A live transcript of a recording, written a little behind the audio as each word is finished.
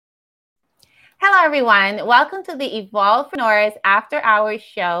Hello, everyone. Welcome to the Evolvepreneurs After Hours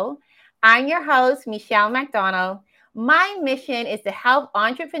show. I'm your host, Michelle McDonald. My mission is to help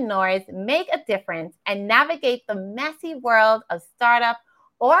entrepreneurs make a difference and navigate the messy world of startup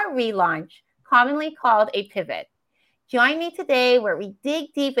or relaunch, commonly called a pivot. Join me today where we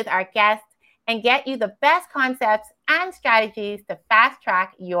dig deep with our guests and get you the best concepts and strategies to fast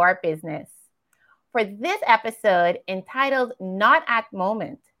track your business. For this episode entitled Not at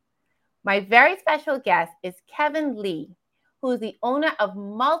Moment, my very special guest is Kevin Lee, who is the owner of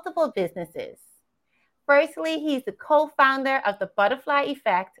multiple businesses. Firstly, he's the co-founder of the Butterfly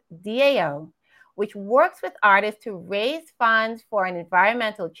Effect, DAO, which works with artists to raise funds for an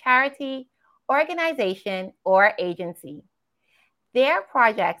environmental charity, organization, or agency. Their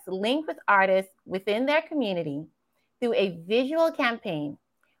projects link with artists within their community through a visual campaign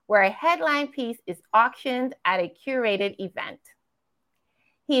where a headline piece is auctioned at a curated event.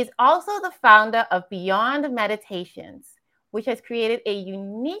 He is also the founder of Beyond Meditations, which has created a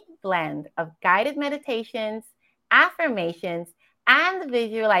unique blend of guided meditations, affirmations, and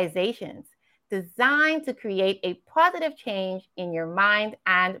visualizations designed to create a positive change in your mind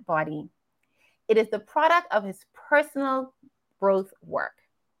and body. It is the product of his personal growth work.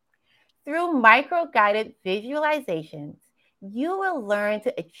 Through micro-guided visualizations, you will learn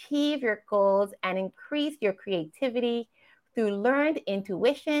to achieve your goals and increase your creativity through learned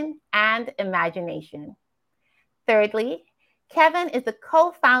intuition and imagination. Thirdly, Kevin is the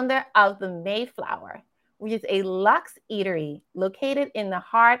co-founder of the Mayflower, which is a luxe eatery located in the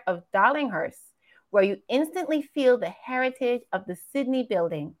heart of Darlinghurst, where you instantly feel the heritage of the Sydney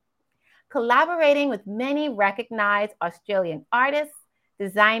building. Collaborating with many recognized Australian artists,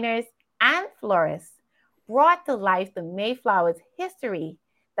 designers, and florists brought to life the Mayflower's history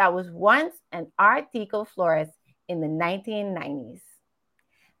that was once an Art Deco florist in the 1990s.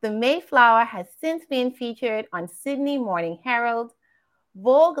 The Mayflower has since been featured on Sydney Morning Herald,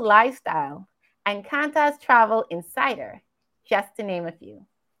 Vogue Lifestyle, and Qantas Travel Insider, just to name a few.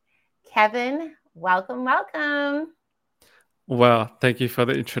 Kevin, welcome. Wow, thank you for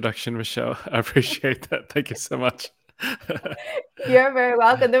the introduction, Michelle. I appreciate that. Thank you so much. You're very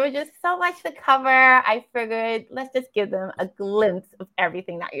welcome. There was just so much to cover. I figured let's just give them a glimpse of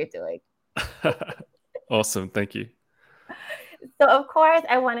everything that you're doing. Awesome. Thank you. So, of course,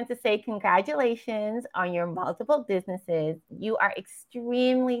 I wanted to say congratulations on your multiple businesses. You are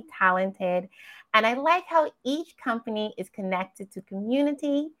extremely talented. And I like how each company is connected to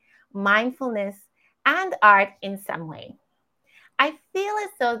community, mindfulness, and art in some way. I feel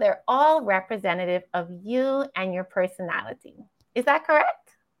as though they're all representative of you and your personality. Is that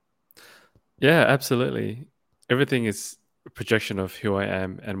correct? Yeah, absolutely. Everything is a projection of who I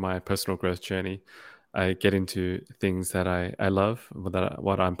am and my personal growth journey. I get into things that I love,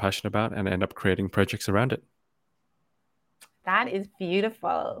 what I'm passionate about, and end up creating projects around it. That is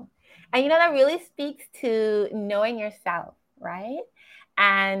beautiful. And that really speaks to knowing yourself, right?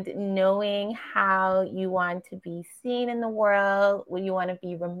 And knowing how you want to be seen in the world, what you want to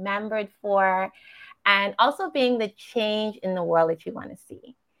be remembered for, and also being the change in the world that you want to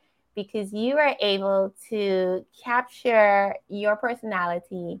see. Because you are able to capture your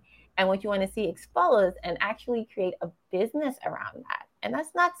personality and what you want to see exposed and actually create a business around that. And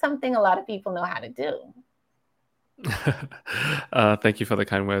that's not something a lot of people know how to do. Thank you for the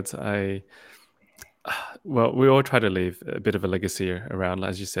kind words. Well, we all try to leave a bit of a legacy around,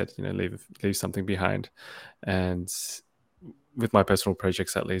 as you said, leave something behind. And with my personal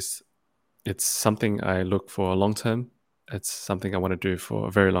projects, at least, it's something I look for long term. It's something I want to do for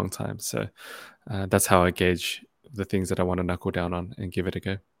a very long time. So that's how I gauge the things that I want to knuckle down on and give it a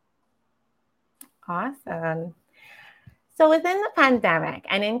go. Awesome. So within the pandemic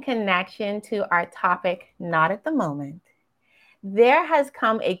and in connection to our topic, not at the moment, there has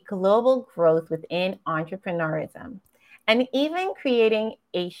come a global growth within entrepreneurism and even creating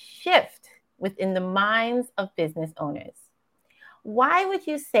a shift within the minds of business owners. Why would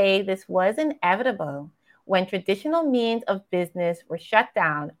you say this was inevitable when traditional means of business were shut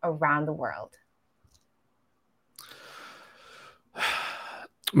down around the world?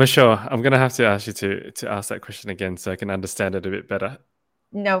 Michelle, I'm going to have to ask you to ask that question again so I can understand it a bit better.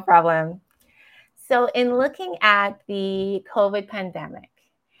 No problem. So, in looking at the COVID pandemic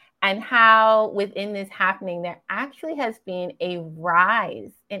and how within this happening, there actually has been a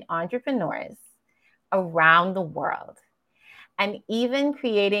rise in entrepreneurs around the world and even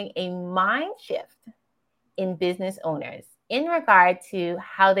creating a mind shift in business owners in regard to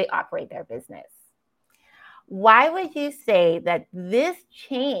how they operate their business. Why would you say that this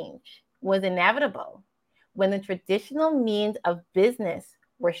change was inevitable when the traditional means of business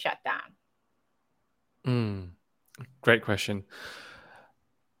were shut down? Great question.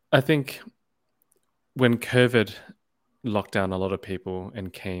 I think when COVID locked down a lot of people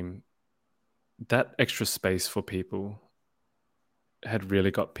and came, that extra space for people had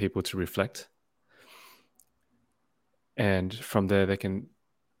really got people to reflect. And from there,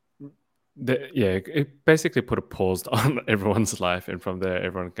 it basically put a pause on everyone's life. And from there,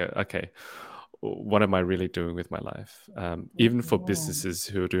 everyone go, okay, what am I really doing with my life? Even for Mhm. businesses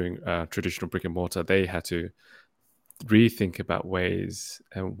who are doing traditional brick and mortar, they had to rethink about ways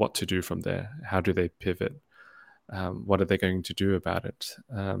and what to do from there. How do they pivot? What are they going to do about it?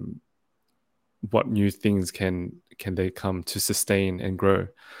 What new things can they come to sustain and grow?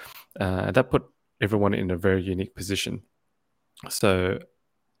 That put everyone in a very unique position. So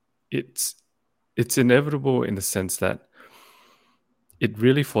it's inevitable in the sense that it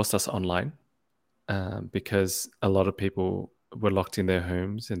really forced us online, because a lot of people were locked in their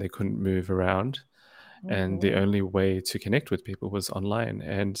homes and they couldn't move around, and the Mhm. only way to connect with people was online.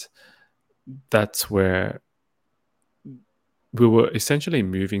 And that's where we were essentially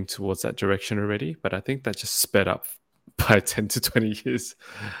moving towards that direction already, but I think that just sped up by 10 to 20 years,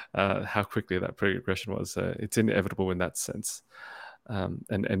 how quickly that progression was. It's inevitable in that sense.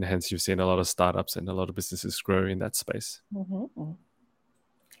 And hence you've seen a lot of startups and a lot of businesses grow in that space. Mhm.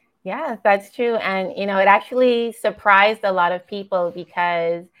 Yes, that's true. And, it actually surprised a lot of people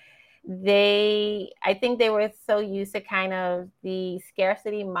because I think they were so used to kind of the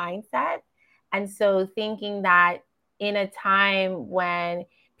scarcity mindset. And so thinking that in a time when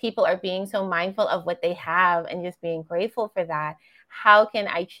people are being so mindful of what they have and just being grateful for that, how can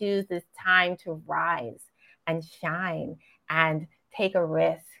I choose this time to rise and shine and take a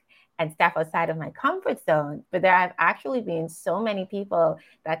risk and step outside of my comfort zone? But there have actually been so many people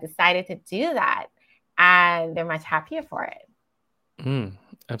that decided to do that, and they're much happier for it. Mm,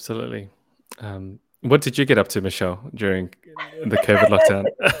 absolutely. What did you get up to, Michelle, during the COVID lockdown?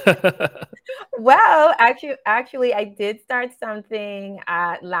 Well, actually, I did start something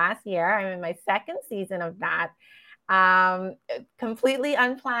last year. I'm in my second season of that. Um, Completely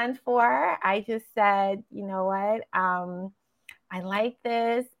unplanned for. I just said, you know what? I like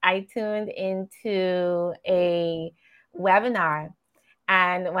this. I tuned into a webinar,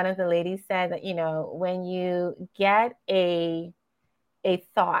 and one of the ladies said that, when you get a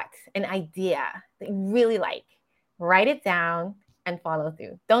thought, an idea that you really like, write it down and follow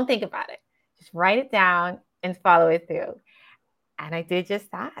through. Don't think about it. Just write it down and follow it through. And I did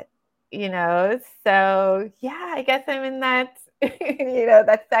just that, So yeah, I guess I'm in that,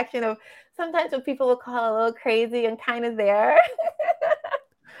 that section of sometimes what people will call a little crazy and kind of there,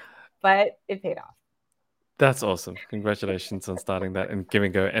 but it paid off. That's awesome. Congratulations on starting that and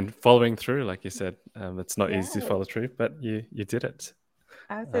giving go and following through. Like you said, it's not easy to Yeah, follow through, but you did it.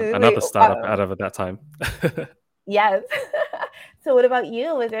 absolutely. Another startup out of that time. Yes. So, what about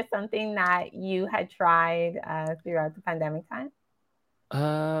you? Was there something that you had tried throughout the pandemic time?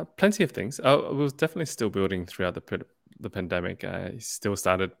 Plenty of things. I was definitely still building throughout the pandemic. I still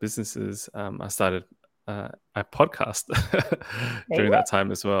started businesses. I started a podcast There during you that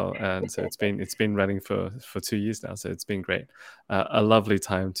time as well, and so it's been running for 2 years now. So it's been great. A lovely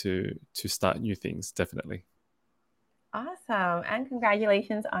time to start new things. Definitely. Awesome. And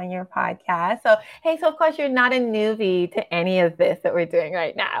congratulations on your podcast. So, hey, so of course, you're not a newbie to any of this that we're doing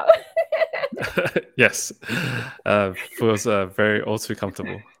right now. Yes, feels very all too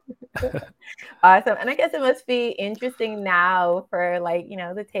comfortable. Awesome. And I guess it must be interesting now for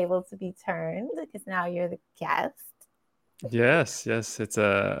the tables to be turned because now you're the guest. Yes, it's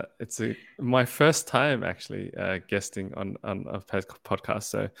a my first time actually guesting on a podcast.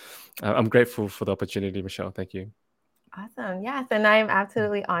 So I'm grateful for the opportunity, Michelle. Thank you. Awesome. Yes. And I'm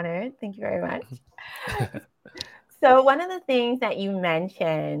absolutely honored. Thank you very much. So, one of the things that you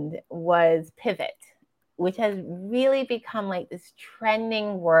mentioned was pivot, which has really become like this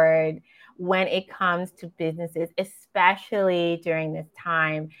trending word when it comes to businesses, especially during this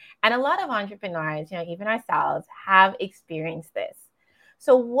time. And a lot of entrepreneurs, even ourselves, have experienced this.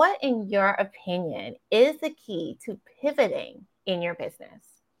 So, what, in your opinion, is the key to pivoting in your business?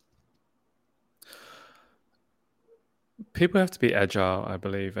 People have to be agile, I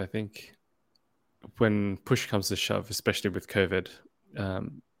believe. I think when push comes to shove, especially with COVID,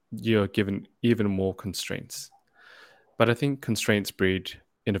 you're given even more constraints. But I think constraints breed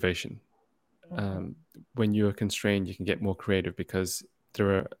innovation. Mhm. um, when you're constrained, you can get more creative because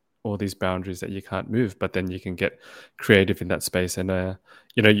there are all these boundaries that you can't move, but then you can get creative in that space. And,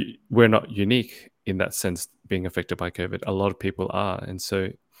 we're not unique in that sense, being affected by COVID. A lot of people are. And so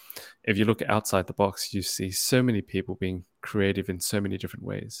if you look outside the box, you see so many people being creative in so many different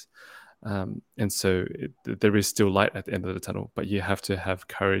ways. And so there is still light at the end of the tunnel, but you have to have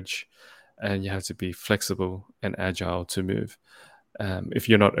courage and you have to be flexible and agile to move. If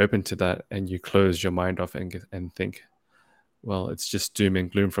you're not open to that and you close your mind off and think, well, it's just doom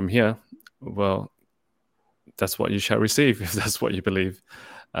and gloom from here, well, that's what you shall receive if that's what you believe.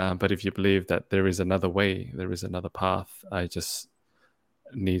 But if you believe that there is another way, there is another path, I just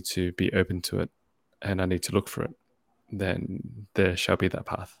need to be open to it and I need to look for it, then there shall be that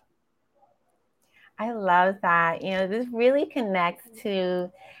path. I love that. This really connects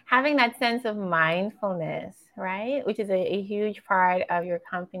to having that sense of mindfulness, right? Which is a huge part of your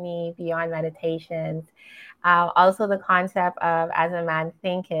company beyond meditations. Also, the concept of as a man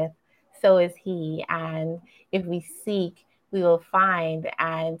thinketh, so is he. And if we seek, we will find.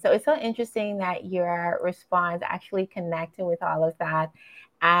 And so it's so interesting that your response actually connected with all of that.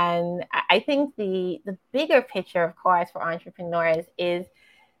 And I think the bigger picture, of course, for entrepreneurs is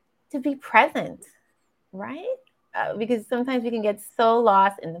to be present, right? Because sometimes we can get so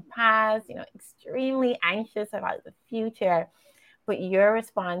lost in the past, extremely anxious about the future. But your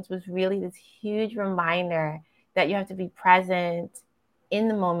response was really this huge reminder that you have to be present in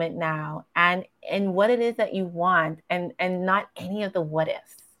the moment now and what it is that you want and not any of the what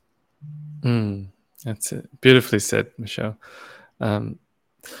ifs. That's it. Beautifully said, Michelle.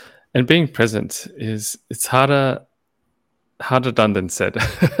 And being present it's harder done than said.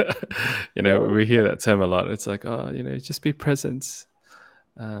 We hear that term a lot. It's like, oh, just be present,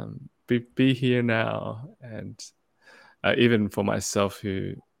 be here now. And even for myself,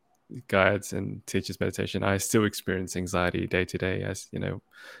 who guides and teaches meditation, I still experience anxiety day to day. As you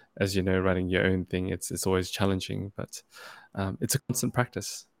know, running your own thing, it's always challenging, but it's a constant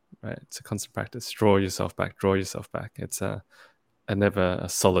practice, right? It's a constant practice. Draw yourself back. It's a never a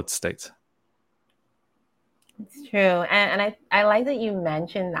solid state. It's true. And I like that you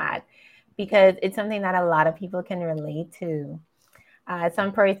mentioned that because it's something that a lot of people can relate to.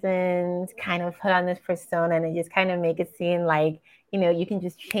 Some persons kind of put on this persona and they just kind of make it seem like, you can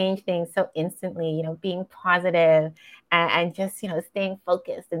just change things so instantly, being positive and just, staying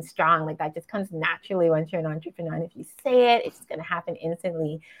focused and strong. Like that just comes naturally once you're an entrepreneur. And if you say it, it's just going to happen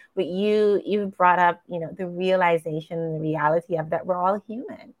instantly. But you brought up, the realization and the reality of that we're all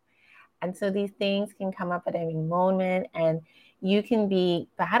human. And so these things can come up at any moment and you can be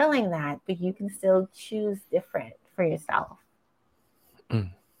battling that, but you can still choose different for yourself.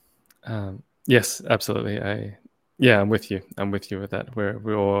 Yes, absolutely. I'm with you. I'm with you with that.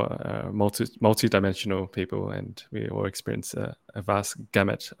 We're all multi-dimensional people, and we all experience a vast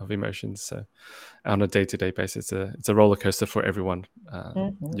gamut of emotions. So, on a day-to-day basis, it's a roller coaster for everyone.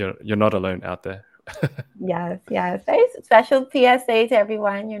 You're not alone out there. Yes. Very special PSA to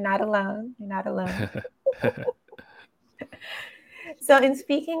everyone. You're not alone. You're not alone. So, in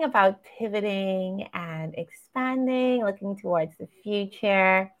speaking about pivoting and expanding, looking towards the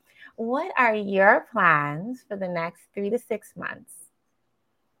future, what are your plans for the next 3 to 6 months?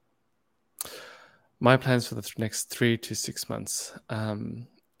 My plans for the next 3 to 6 months.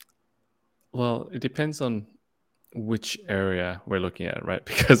 Well, it depends on which area we're looking at, right?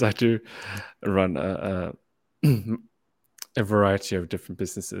 Because I do run a variety of different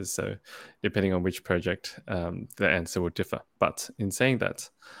businesses. So depending on which project, the answer will differ. But in saying that,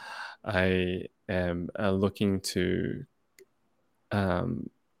 I am looking to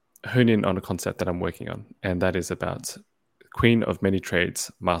hone in on a concept that I'm working on, and that is about Queen of Many Trades,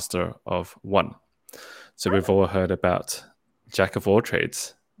 Master of One. So we've all heard about Jack of all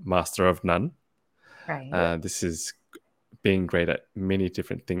trades, Master of none. Right. This is being great at many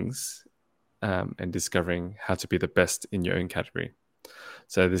different things and discovering how to be the best in your own category.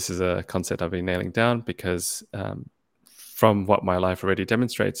 So this is a concept I've been nailing down because from what my life already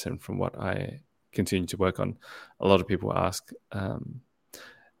demonstrates and from what I continue to work on, a lot of people ask,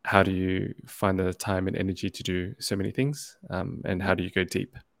 how do you find the time and energy to do so many things? And how do you go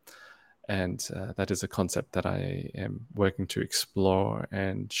deep? And that is a concept that I am working to explore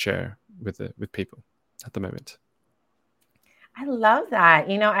and share with people at the moment. I love that.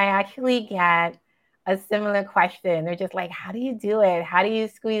 I actually get a similar question. They're just like, how do you do it? How do you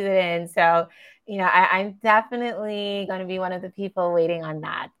squeeze it in? So, I'm definitely going to be one of the people waiting on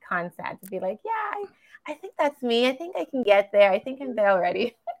that concept to be like, yeah, I think that's me. I think I can get there. I think I'm there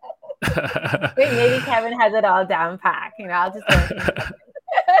already. Maybe Kevin has it all down pack. I'll just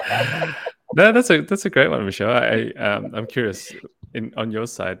No, that's a great one, Michelle. I'm curious on your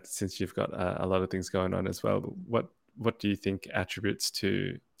side, since you've got a lot of things going on as well. What do you think attributes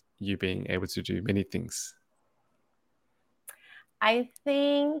to you being able to do many things? I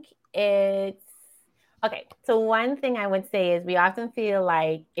think it's Okay, so one thing I would say is we often feel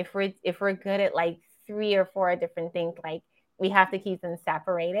like if we're good at like 3 or 4 different things, like we have to keep them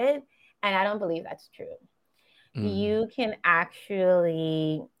separated, and I don't believe that's true. You can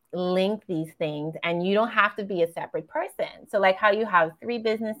actually link these things, and you don't have to be a separate person. So like how you have 3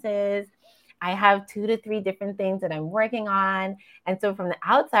 businesses, I have 2 to 3 different things that I'm working on. And so from the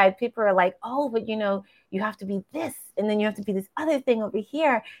outside, people are like, oh, but you have to be this, and then you have to be this other thing over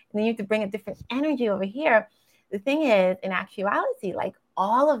here, and then you have to bring a different energy over here. The thing is, in actuality, like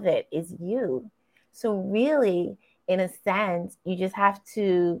all of it is you. So really, in a sense, you just have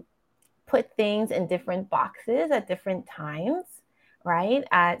to put things in different boxes at different times, right?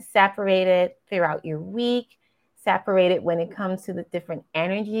 Separate it throughout your week, separate it when it comes to the different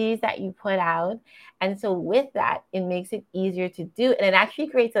energies that you put out. And so with that, it makes it easier to do. And it actually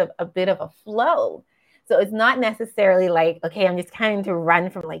creates a bit of a flow. So it's not necessarily like, okay, I'm just trying to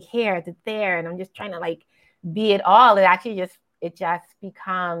run from like here to there, and I'm just trying to like be it all. It just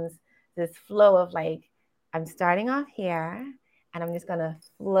becomes this flow of like, I'm starting off here, and I'm just gonna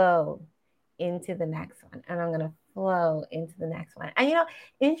flow into the next one, and I'm going to flow into the next one. And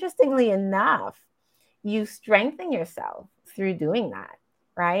interestingly enough, you strengthen yourself through doing that,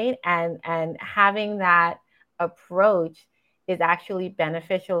 right? And having that approach is actually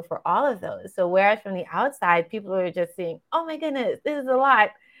beneficial for all of those. So whereas from the outside, people are just seeing, oh my goodness, this is a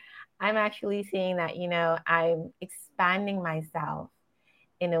lot. I'm actually seeing that, I'm expanding myself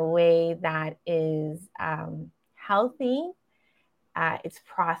in a way that is healthy, it's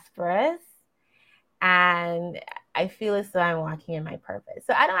prosperous, and I feel as though I'm walking in my purpose.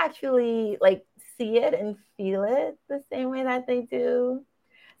 So I don't actually like see it and feel it the same way that they do.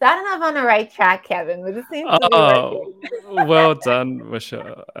 So I don't know if I'm on the right track, Kevin, but it seems to be working. Well done,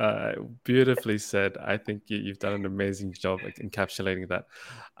 Michelle. Beautifully said. I think you've done an amazing job encapsulating that.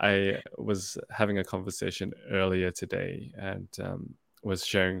 I was having a conversation earlier today and was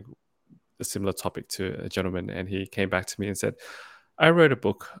sharing a similar topic to a gentleman, and he came back to me and said, I wrote a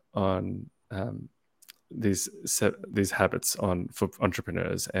book on these habits for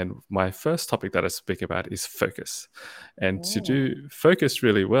entrepreneurs, and my first topic that I speak about is focus. And to do focus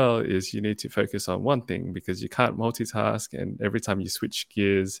really well is you need to focus on one thing, because you can't multitask, and every time you switch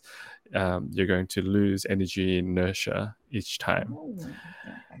gears, you're going to lose energy, inertia each time.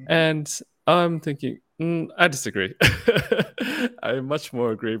 And I'm thinking, I disagree. I much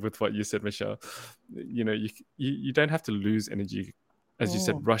more agree with what you said, Michelle. You don't have to lose energy, as you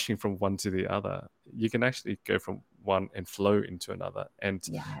said, rushing from one to the other. You can actually go from one and flow into another. And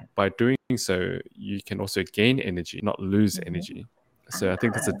by doing so, you can also gain energy, not lose energy. So I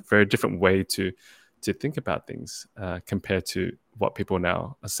think that's a very different way to think about things compared to what people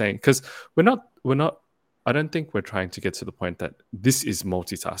now are saying. Because we're not, I don't think we're trying to get to the point that this is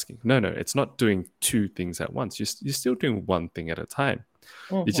multitasking. No, it's not doing 2 things at once. You're still doing one thing at a time.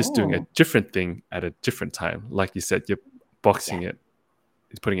 You're just doing a different thing at a different time. Like you said, you're boxing it.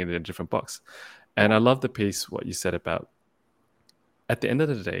 Is putting it in a different box. And I love the piece, what you said about, at the end of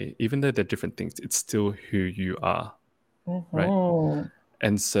the day, even though they're different things, it's still who you are, right?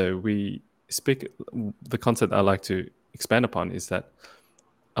 And so the concept I like to expand upon is that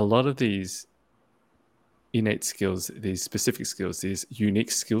a lot of these innate skills, these specific skills, these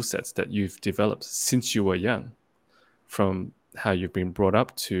unique skill sets that you've developed since you were young, from how you've been brought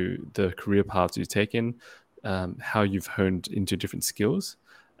up to the career paths you've taken, how you've honed into different skills.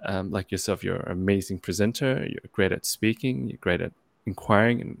 Like yourself, you're an amazing presenter, you're great at speaking, you're great at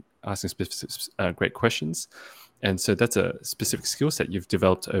inquiring and asking specific, great questions. And so that's a specific skill set you've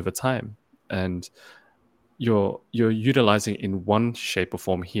developed over time. And you're utilizing in one shape or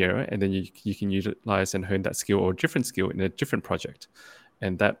form here, and then you can utilize and hone that skill or a different skill in a different project.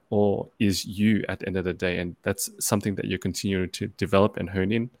 And that all is you at the end of the day. And that's something that you continue to develop and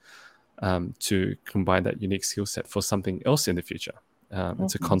hone in, to combine that unique skill set for something else in the future.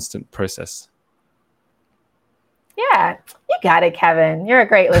 It's a constant process. Yeah, you got it, Kevin. You're a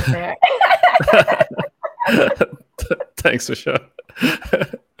great listener. Thanks for sure.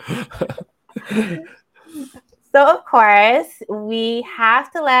 So, of course, we have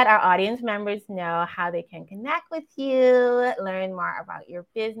to let our audience members know how they can connect with you, learn more about your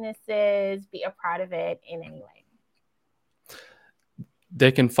businesses, be a part of it in any way.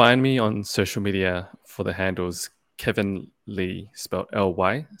 They can find me on social media for the handles Kevin Lee, spelled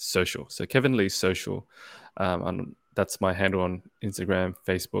Ly, social. So Kevin Lee Social. That's my handle on Instagram,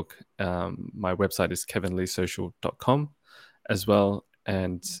 Facebook. My website is kevinleesocial.com as well.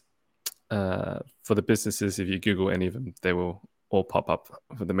 And for the businesses, if you Google any of them, they will all pop up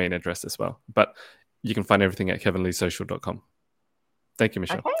with the main address as well. But you can find everything at kevinleesocial.com. Thank you,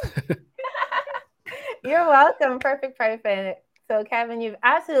 Michelle. Okay. You're welcome. Perfect, perfect. So, Kevin, you've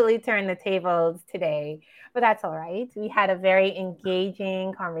absolutely turned the tables today, but that's all right. We had a very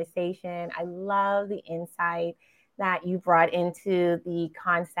engaging conversation. I love the insight that you brought into the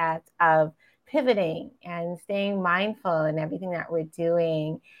concept of pivoting and staying mindful in everything that we're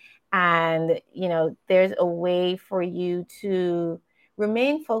doing. And, there's a way for you to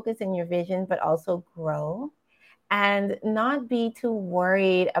remain focused in your vision, but also grow and not be too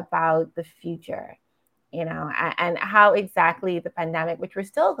worried about the future, and how exactly the pandemic, which we're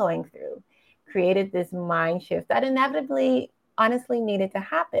still going through, created this mind shift that inevitably, honestly, needed to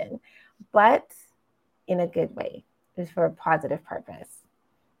happen, but in a good way. It was for a positive purpose.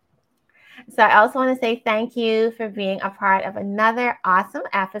 So I also want to say thank you for being a part of another awesome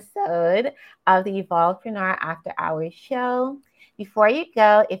episode of the Evolvepreneur After Hours show. Before you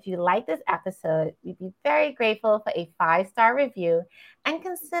go, if you like this episode, we'd be very grateful for a 5-star review and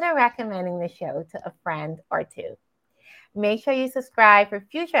consider recommending the show to a friend or two. Make sure you subscribe for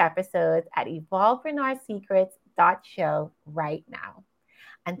future episodes at evolvepreneursecrets.show right now.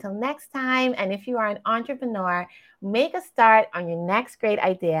 Until next time, and if you are an entrepreneur, make a start on your next great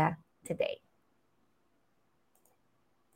idea today.